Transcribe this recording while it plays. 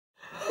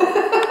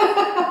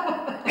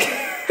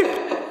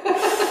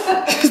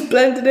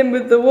blended in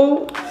with the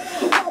wall.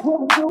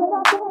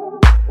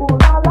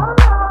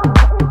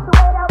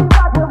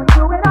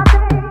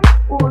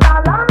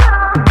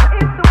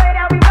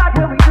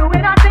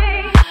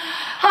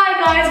 Hi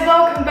guys,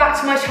 welcome back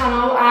to my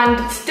channel,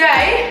 and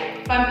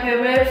today I'm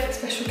here with a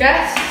special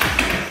guest.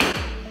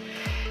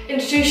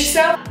 Introduce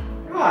yourself.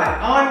 Right,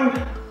 I'm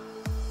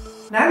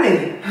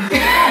Nanny.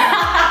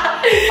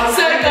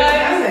 So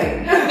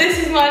guys,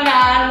 this is my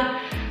nan.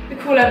 We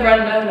call her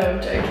Brenda. No,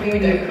 I'm joking. We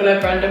don't call her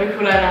Brenda. We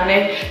call her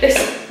Nanny.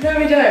 No,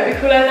 we don't. We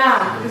call her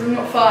Nan because I'm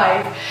not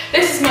 5.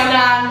 This is my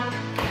nan,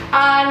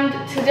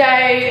 and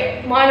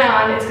today my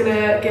nan is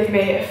gonna give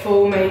me a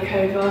full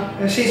makeover.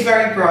 And she's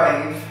very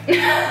brave.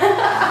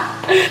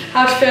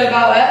 How do you feel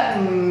about it?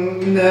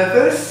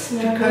 Nervous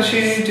because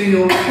you do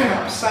your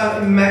makeup so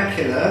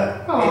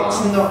immaculate. Aww,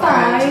 it's not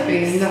thanks. going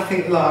to be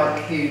nothing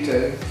like you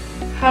do.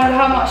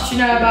 How much do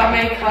you know about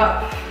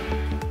makeup?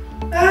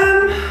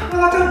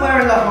 Well, I don't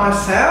wear a lot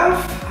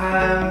myself.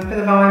 Bit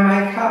of eye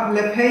makeup,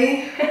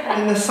 lippy.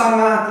 In the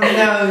summer,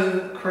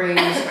 no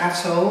creams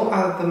at all,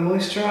 other than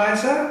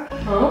moisturiser.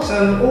 Oh.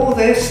 So all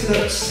this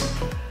looks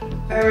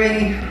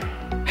very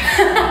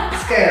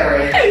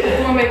scary.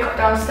 My makeup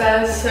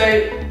downstairs, so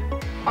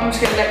I'm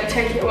just gonna let you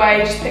take it away.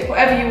 Just pick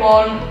whatever you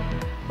want,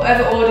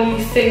 whatever order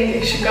you think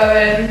it should go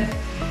in.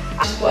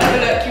 Just whatever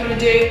look you want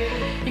to do.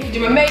 You can do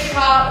my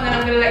makeup, and then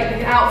I'm gonna let you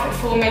pick an outfit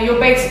for me. You're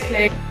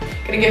basically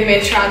gonna give me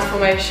a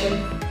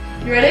transformation.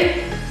 You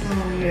ready?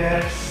 Oh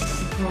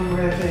yes, I'm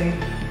ready.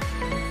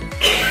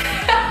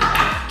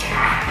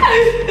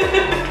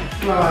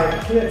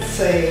 Right, let's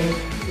see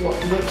what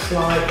looks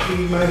like the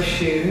most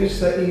shoes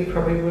that you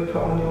probably would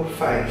put on your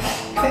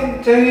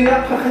face. Do you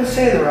not put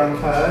concealer on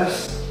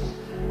first?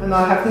 And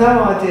I have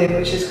no idea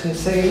which is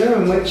concealer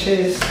and which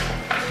is...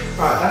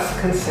 Right, that's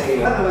the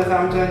concealer. I don't know whether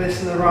I'm doing this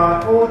in the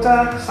right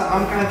order, so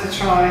I'm going to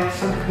try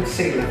some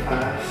concealer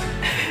first.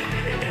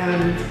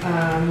 And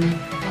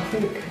I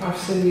think I've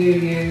seen you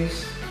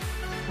use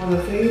one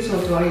of these,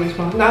 or do I use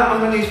one? No, I'm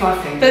going to use my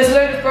fingers. There's a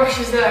load of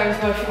brushes there as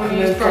well if you want to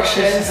use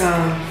brushes.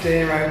 Oh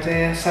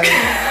dear. So,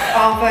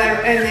 are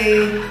there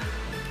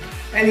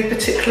any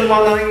particular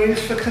one I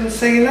use for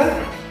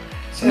concealer?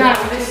 So no,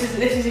 this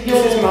is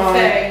your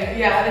thing.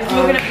 Yeah,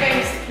 you're going to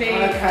basically do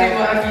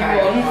whatever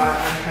you want. Right,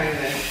 okay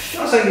then.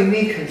 Not so you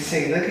need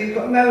concealer, you've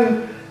got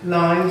no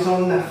lines or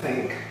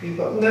nothing. You've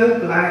got no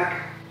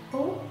black.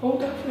 Oh,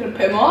 definitely going to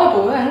put my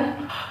eyeball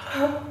then.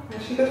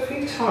 You've got a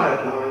few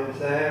tired lines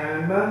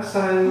there, Amber, so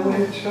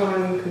we'll try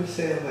and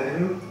conceal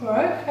them.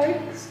 Alright,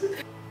 thanks.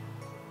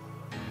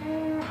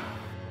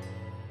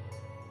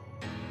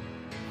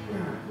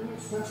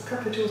 That's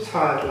covered your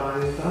tired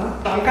lines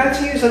up. I'm going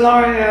to use a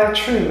L'Oreal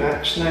True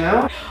Match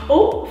now.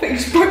 Oh, I think you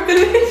just broke the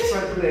lid.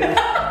 Broke the lid.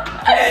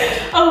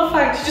 Oh,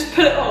 thanks, just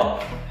pull it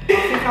off. I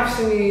think I've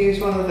seen you use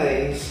one of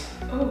these.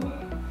 Oh,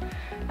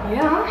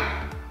 yeah.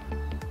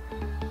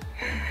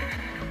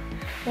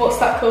 What's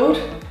that called?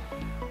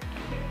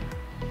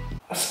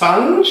 A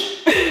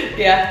sponge?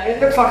 Yeah. It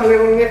looks like a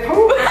little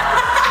nipple.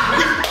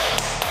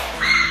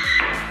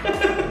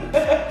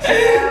 So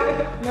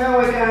now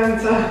we're going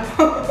to...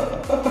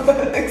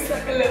 Looks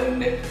like a little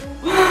nipple.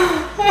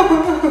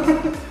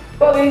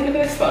 What do you think of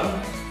this one?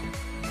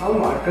 Oh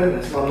my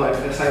goodness, well, I'm not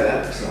going to say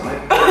that looks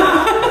like.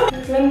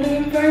 It's blending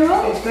in very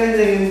well. It's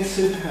blending in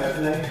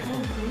superbly.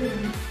 Oh,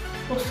 brilliant.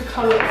 What's the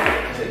colour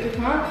like? Is it a good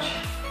match?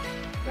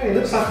 Hey, it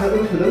looks like an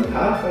Oompa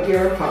Loompa, but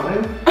you're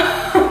fine.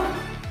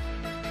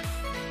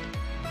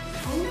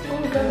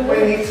 We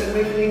need to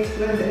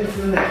blend it into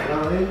the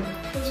neckline.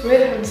 It's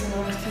weird having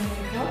someone else to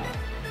make up.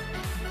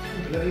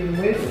 It'll look even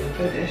weirder when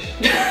finished.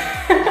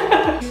 I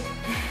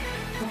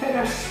think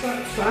that's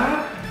that.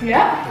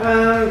 Yeah.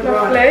 Lovely.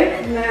 Right,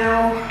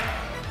 now,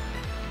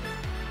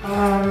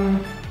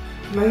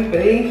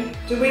 maybe.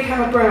 Do we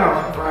have a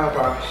brow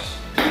brush?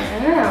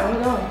 Yeah,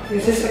 hold on.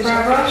 Is this a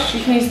brow brush?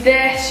 You can use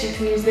this, you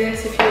can use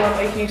this if you want,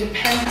 or you can use a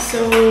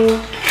pencil.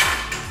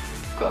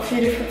 Got a few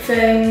different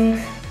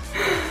things.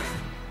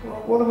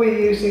 What are we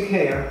using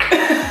here?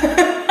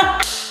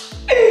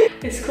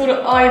 It's called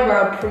an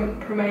eyebrow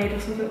pomade or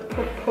something.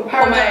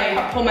 Pomade.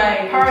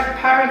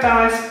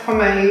 Paradise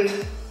pomade.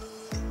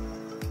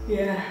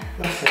 Yeah.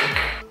 That's it.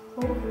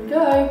 Oh, here we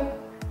go.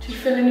 Do you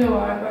fill in your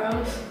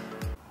eyebrows?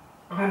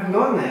 I haven't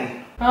got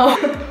any. Oh.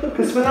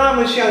 Because when I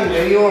was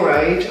younger, your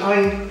age,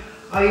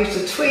 I used to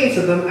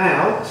tweezer them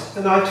out,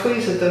 and I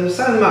tweezered them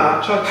so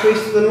much, I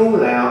tweezered them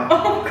all out.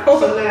 Oh God.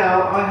 So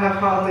now I have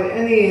hardly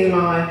any in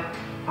my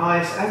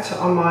eyes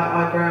on my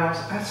eyebrows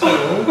at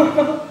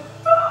all.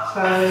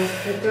 So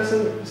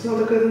it's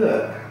not a good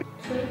look.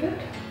 It's really good.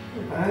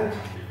 Not bad.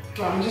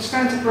 Right, I'm just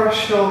going to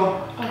brush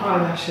your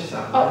eyelashes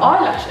up. Oh,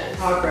 eyelashes?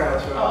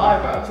 Eyebrows, right? Oh,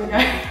 eyebrows,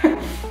 okay.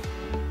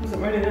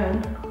 Wasn't ready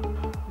then.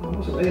 I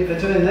wasn't ready for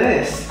doing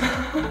this.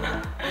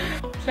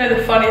 You know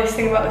the funniest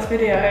thing about this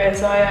video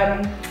is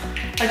I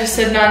just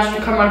said, "Nan, do you want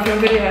to come around for a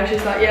video?" And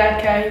she's like, "Yeah,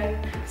 okay."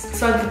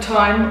 Decided the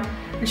time,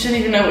 and she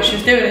didn't even know what she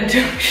was doing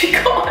until she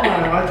got it.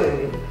 No, I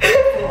didn't.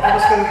 I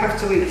was going to have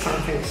to eat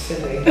something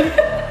silly.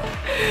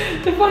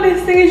 The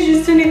funniest thing is she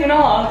just didn't even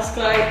ask,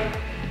 like,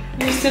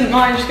 You just didn't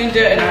mind, just going to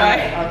do it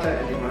anyway. I'll do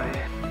it anyway.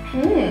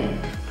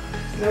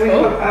 Then we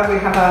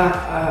have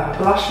a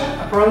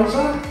blusher, a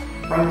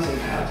bronzing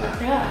powder.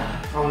 Yeah.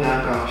 Oh no,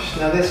 gosh.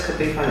 Now this could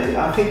be funny.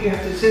 I think you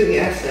have to do,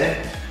 yes,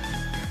 it.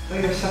 Oh,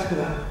 you're sucking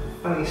that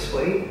funny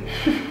sweet.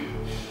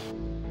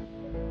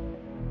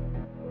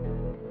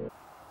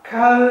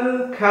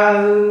 Coco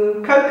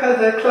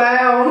the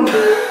clown.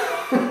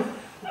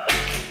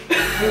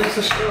 I'm not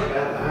so sure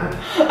about that.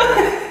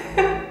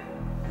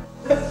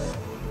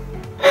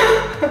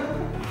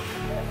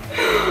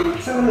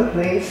 Let's have a look,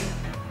 please.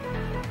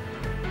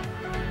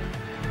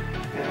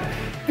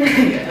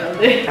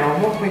 Now,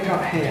 what have we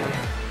got here?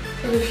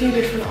 There's a few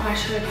different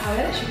eyeshadow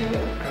palettes. You can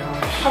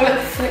Gosh. have a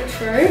look, flick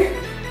through.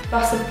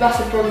 That's a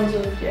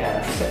bronzer.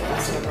 Yeah,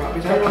 that's it. Right, we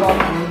don't want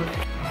that one.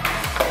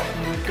 Oh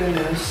my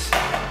goodness.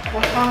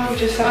 What one would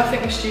you say? I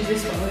think we should use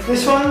this one.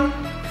 This one?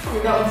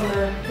 That one's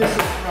This is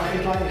right,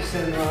 you'd like you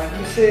said right.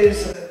 This is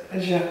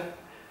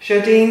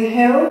Jardine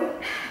Hill.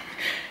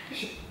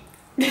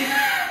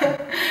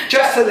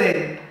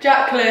 Jacqueline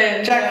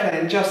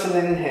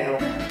Jocelyn Hill.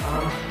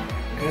 Oh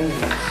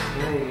goodness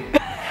me.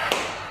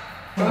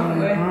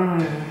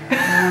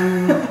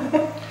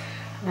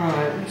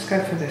 Right, let's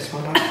go for this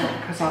one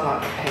because I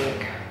like the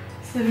pink.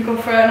 So we've gone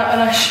for a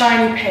nice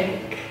shiny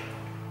pink.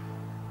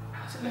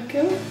 How's it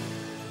looking?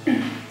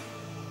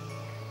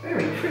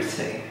 Very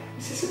pretty.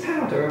 Is this a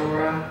powder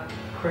or a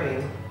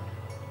cream?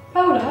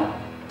 Powder.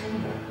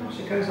 Gosh,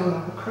 it goes on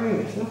like a cream.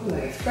 It's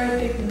lovely. It's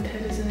very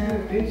pigmented, isn't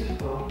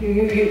it? Oh,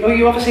 beautiful.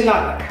 You obviously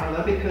like that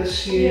colour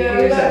because you use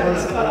it on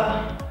this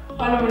colour.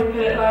 I normally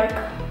put it like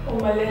on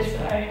my lid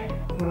though.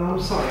 Well, I'm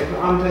sorry, but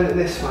I'm doing it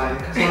this way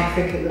because I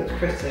think it looks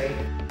pretty.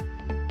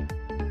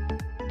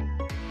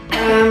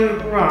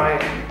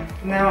 Right,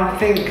 now I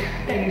think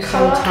you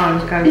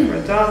sometimes go for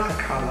a darker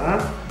colour.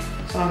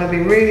 So I'm going to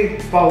be really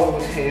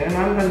bold here and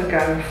I'm going to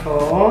go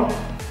for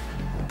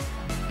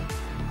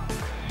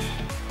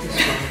this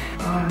one.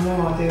 I have no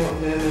idea what I'm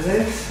doing with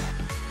this.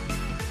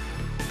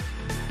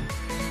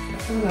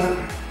 Let's have a look.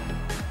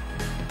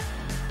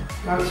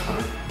 No, it's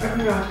fine. Open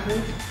your eyes,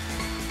 please.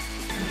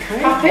 Okay.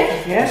 Happy?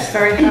 Yes,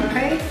 very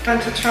happy. I'm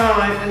going to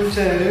try and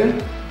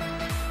do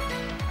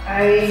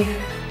I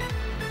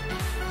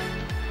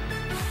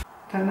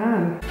don't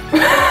know.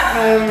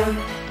 I'm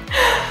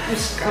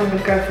going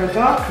to go for a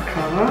darker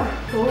colour.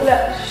 Cool,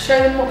 let's show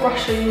them what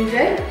brush you're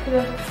using.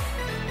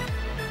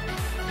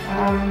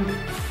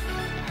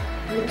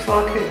 Looks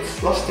like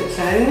it's lost its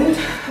end.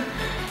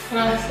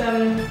 Nice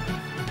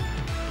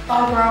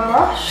eyebrow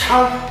brush.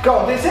 Oh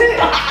God, is it?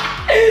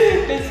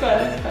 This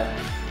one.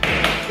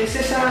 Is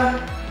this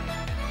a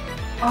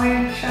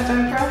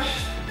eyeshadow brush?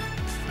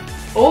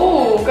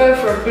 Oh, go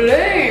for a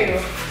blue.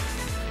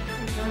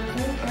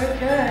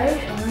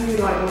 Okay. I really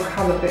like your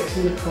colour bits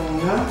in the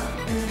corner.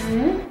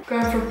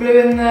 Going for blue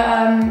in the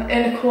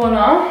inner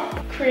corner.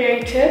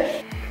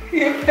 Creative.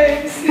 Your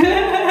face.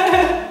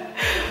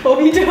 What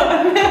have you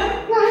done?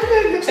 No,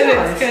 it looks It nice.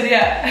 looks good,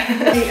 yeah.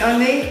 I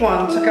need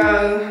one to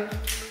go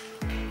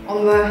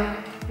on the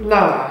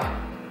lower.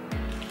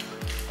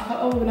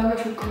 Oh, now go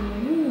for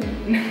green.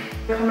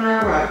 Coming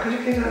out. Right, could you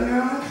please open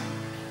your eyes?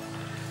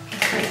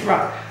 Okay,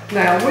 right.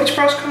 Now, which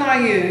brush can I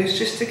use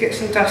just to get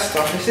some dust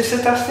off? Is this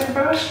a dusting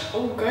brush?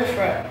 Oh, go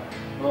for it.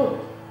 Oh,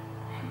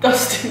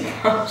 dusting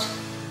brush.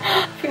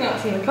 I think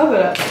that's in the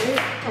cupboard actually.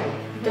 Oh.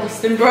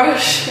 Dusting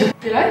brush. Do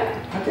you like?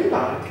 I do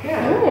like,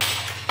 yeah. Oh.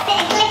 I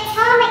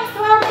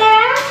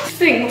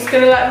think what's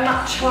going to like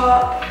match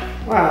up.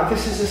 Wow,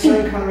 this is the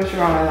same colour as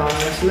your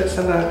eyeliner, so let's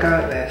have a go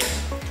at this.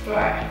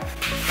 Right.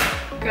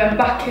 Going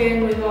back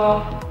in with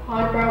our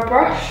eyebrow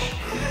brush.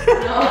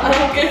 And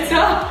our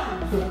glitter.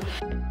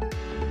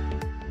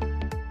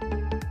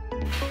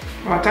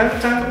 Right,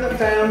 don't look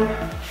down.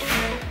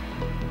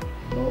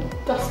 Oh,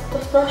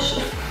 dust brush.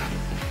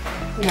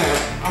 No,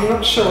 I'm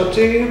not sure.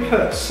 Do you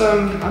put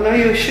some, I know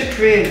you should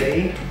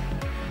really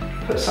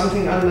put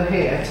something under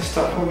here to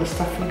stop all the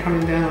stuff from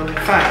coming down on your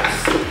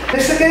face.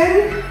 This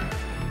again?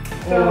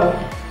 Or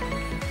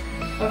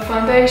a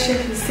foundation,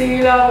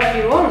 concealer, whatever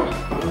you want.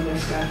 oh,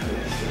 let's go for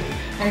this.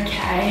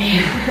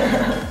 Okay.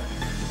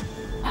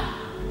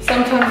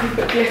 Sometimes you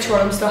put glitter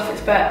on and stuff,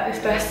 it's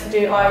best to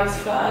do eyes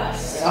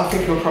first. I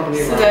think you're probably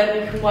So right. then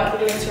you can wipe the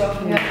glitter off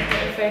and then put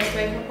your face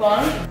makeup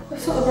on.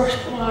 That's not the brush to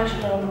put my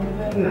eyeshadow on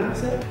with it, No.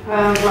 is it?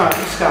 Right,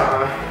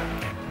 mascara.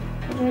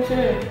 What do we do?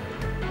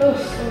 Oh,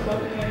 so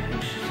good, okay. You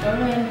should go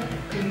in.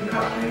 Can you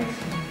cut please?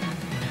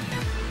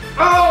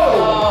 Oh!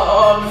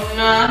 Oh,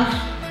 man.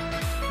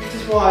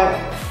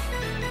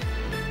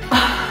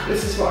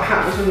 This is what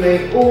happens with me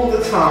all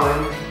the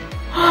time.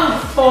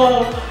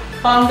 Oh,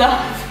 calm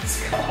down,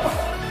 Scott.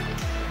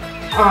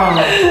 Oh.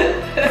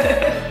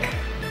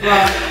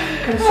 Right,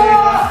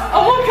 concealer.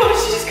 Oh my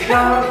gosh, she's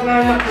gonna... No,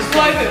 not Just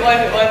concealer.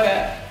 wipe it.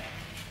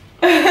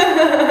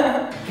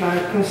 No,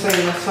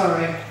 concealer,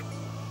 sorry.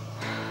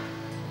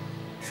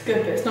 It's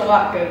good, but it's not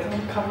that good. I'm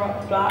gonna cover up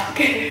the black.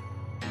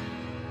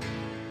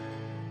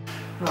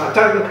 Right,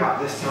 don't look up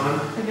this time.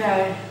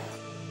 Okay.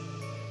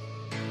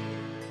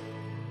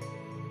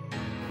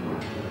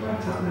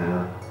 Right up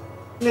now.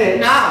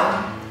 Lips.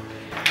 Now.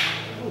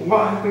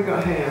 What have we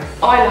got here?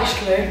 Eyelash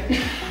glue.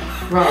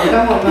 Right, I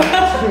don't want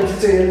that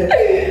to do your lips.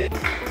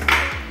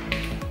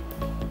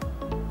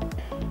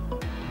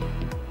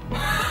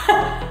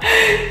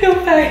 Your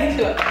face.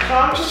 Look. So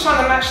I'm just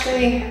trying to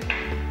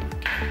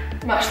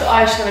Match the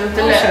eyeshadow with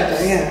the lips.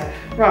 eyeshadow, yeah.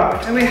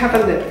 Right, and we have a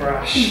lip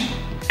brush.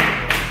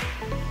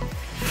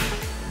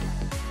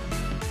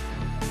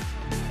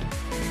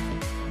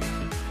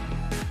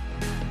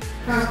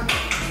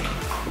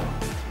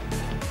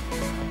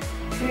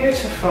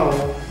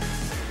 Beautiful.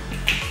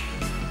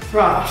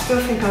 Right, I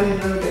still think I need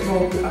a little bit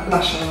more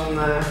blush on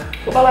there.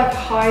 What about like a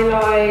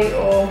highlight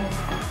or?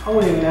 I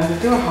wouldn't even know how to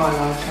do a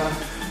highlighter.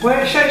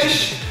 Well, should I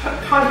just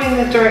kind of in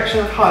the direction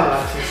of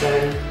highlighters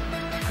then?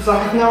 Because I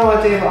have no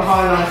idea what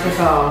highlighters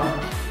are.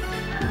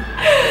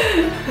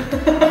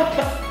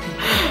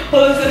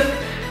 What is it?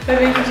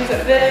 Maybe you could use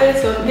like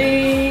this or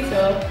these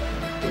or...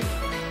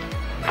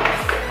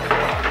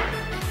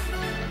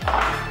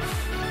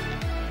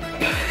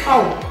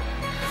 Oh,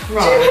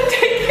 right. Do you want to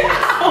take it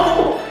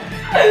out?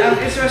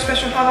 Is there a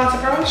special highlighter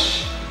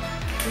brush?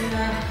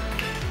 Yeah.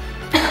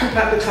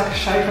 That looks like a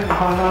shape of a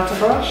highlighter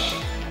brush.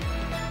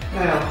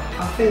 Now,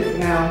 I think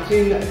now,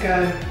 do let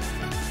go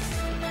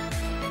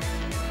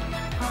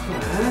up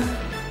there.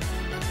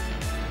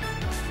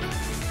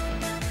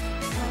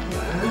 Up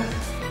there.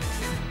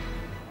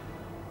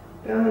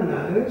 Down the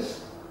nose.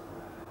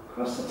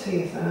 Across the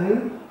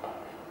T-zone.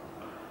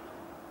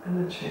 And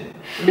the chin.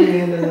 And the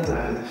end of the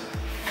nose.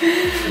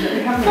 Let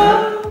me have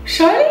that.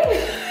 Shiny?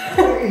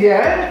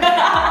 Yeah.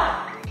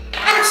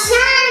 I'm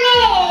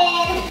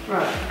shining!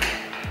 Right.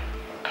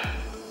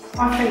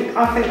 I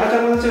think I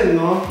don't want to do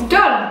anymore.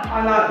 Done. I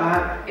like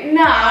that.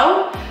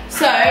 Now,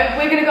 so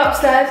we're gonna go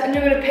upstairs and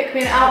you're gonna pick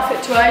me an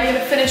outfit to wear. You're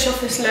gonna finish off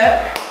this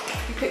look.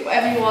 You pick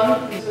whatever you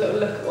want. Here's a little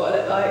look at what I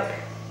look like.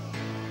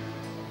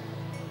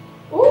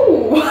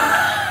 Ooh.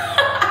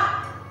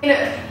 You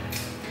know,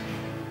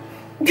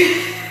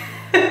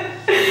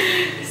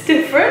 it's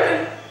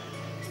different.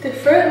 It's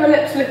different. My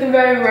lips are looking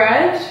very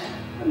red.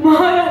 My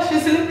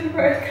eyelashes are looking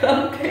very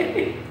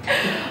clumpy.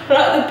 I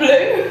like the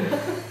blue.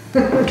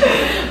 I'm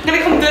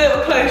gonna come do a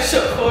little close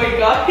shot for you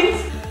guys.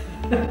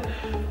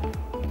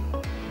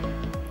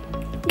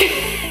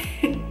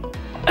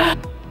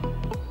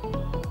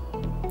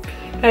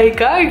 There you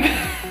go.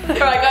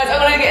 Alright guys, I'm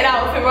gonna get an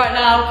outfit right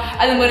now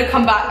and then we're gonna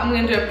come back and we're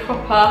gonna do a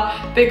proper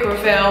big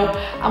reveal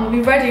and we'll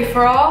be ready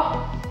for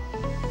our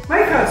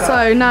makeover.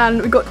 So Nan,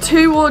 we've got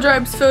 2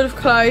 wardrobes filled with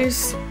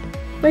clothes.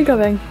 Where are you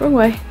going? Wrong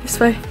way, this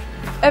way.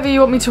 Whatever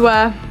you want me to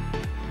wear.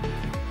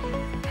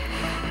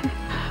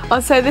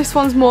 I'd say this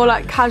one's more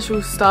like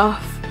casual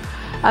stuff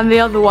and the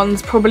other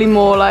one's probably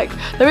more like,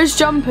 there is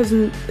jumpers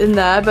in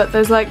there, but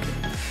there's like,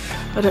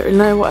 I don't really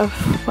know what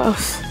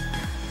else.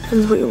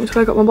 Depends what you want me to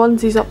wear. I've got my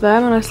onesies up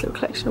there, my nice little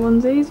collection of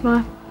onesies.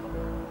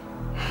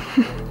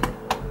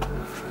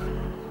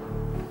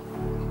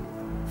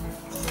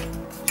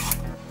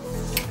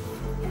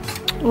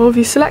 What have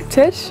you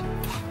selected?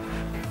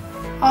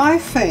 I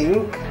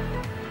think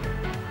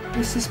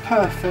this is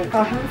perfect.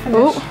 I haven't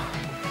finished.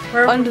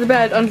 Oh, under the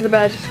bed, under the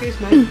bed. Excuse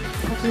me.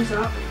 Bottoms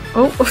up.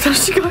 Oh, there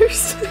she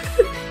goes.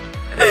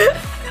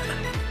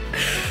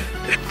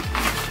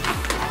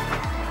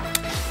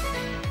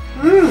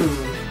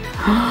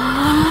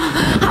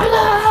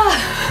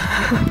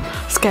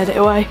 Scared it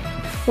away.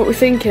 What are we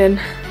thinking?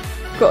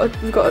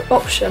 We've got an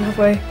option, have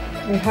we?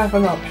 We have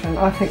an option.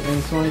 I think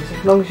these ones.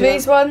 As long as you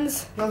These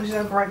ones? As long as you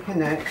don't break your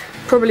neck.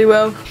 Probably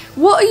will.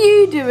 What are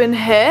you doing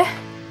here?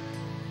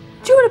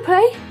 Do you want to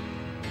play?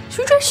 Should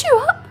we dress you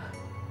up?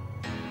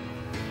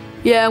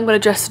 Yeah, I'm going to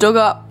dress the dog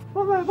up.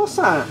 What's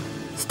that?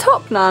 It's a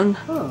top, Nan.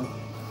 Oh.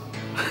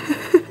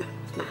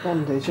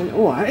 Bondage.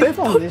 Oh, it's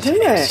bondage,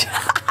 isn't it?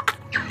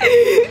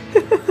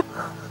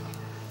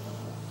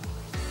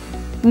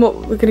 What,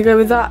 we're going to go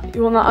with that?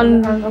 You want that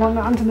I want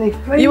that underneath,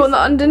 please. You want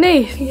that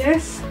underneath?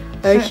 Yes.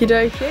 Okie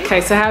dokie.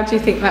 Okay, so how do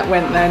you think that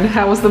went then?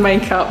 How was the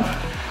makeup?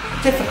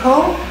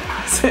 Difficult.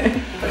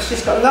 But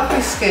she's got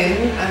lovely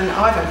skin and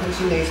I don't think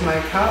she needs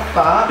makeup,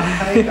 but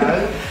there you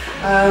go.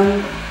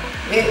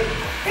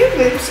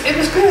 It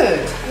was good.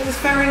 It was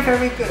very,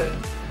 very good.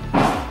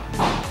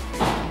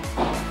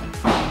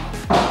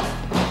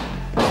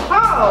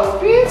 Oh,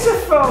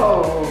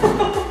 beautiful!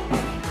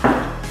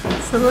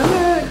 Let's have a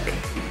look.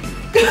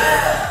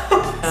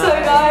 So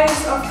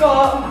guys, I've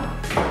got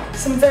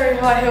some very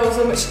high heels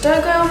on, which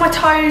don't go on my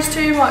toes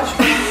too much.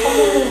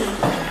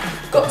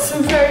 Got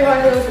some very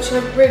high heels, which I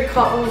really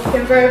can't walk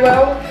in very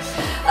well.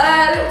 A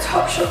little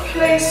Topshop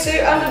play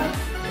suit and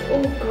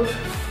oh god,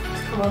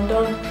 it's come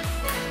undone.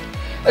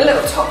 A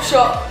little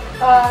Topshop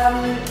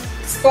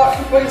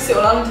sparkly bodysuit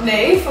on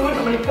underneath. I wouldn't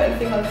normally put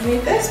anything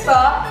underneath this,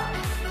 but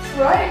it's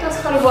alright, it does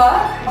kind of work.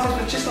 I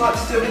would just like to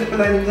do a bit of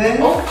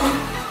blending. Oh.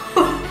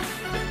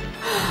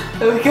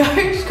 There we go,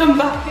 just come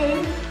back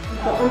in.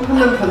 Got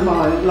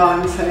Oompa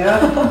lines here.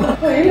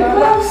 Oh, you look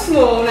well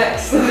small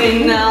next to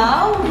me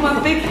now, with my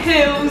big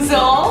heels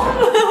on.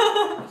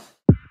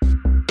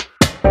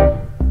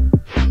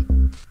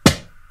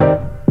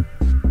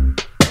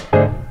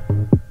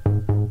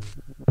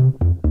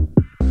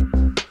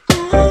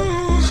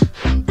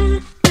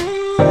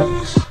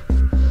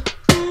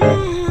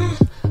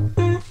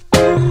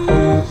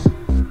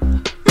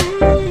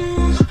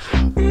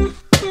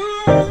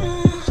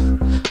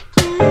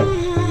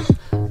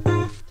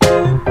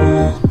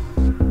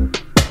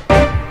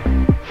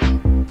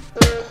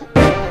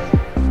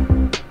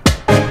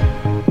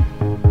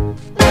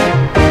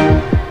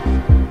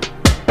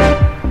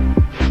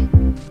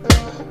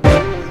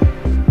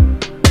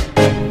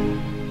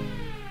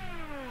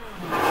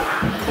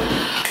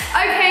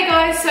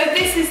 So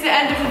this is the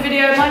end of the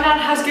video. My nan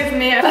has given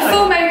me a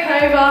full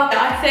makeover.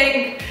 I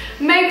think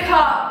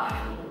makeup.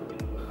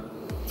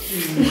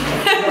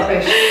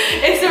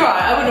 It's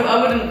alright.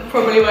 I wouldn't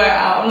probably wear it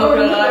out. I'm not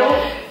gonna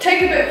lie.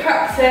 Take a bit of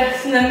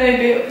practice and then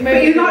maybe.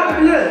 But you like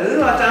the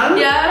blue, I done.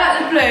 Yeah, I like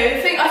the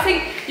blue. I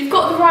think you've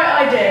got the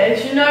right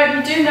ideas. You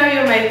do know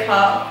your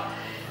makeup.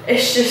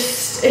 It's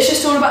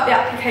just all about the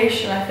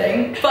application, I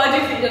think. But I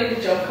do think you did a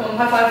good job. Come on,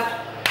 high five.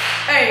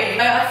 Hey,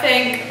 I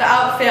think the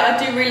outfit, I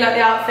do really like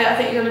the outfit. I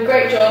think you've done a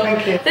great job.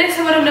 Thank you. This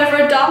I would have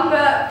never done,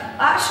 but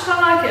I actually kind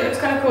of like it. It looks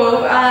kind of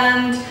cool,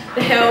 and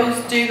the heels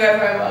do go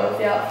very well with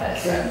the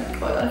outfit. So,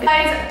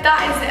 guys,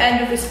 that is the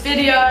end of this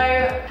video.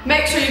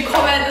 Make sure you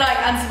comment, like,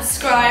 and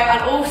subscribe,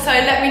 and also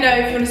let me know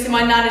if you want to see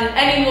my nan in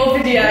any more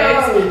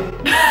videos.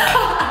 No.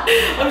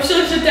 I'm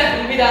sure she'll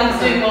definitely be down to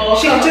do more.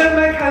 She can do a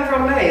makeover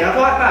on me. I'd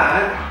like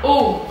that.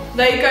 Oh,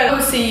 there you go.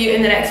 We'll see you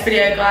in the next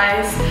video,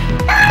 guys.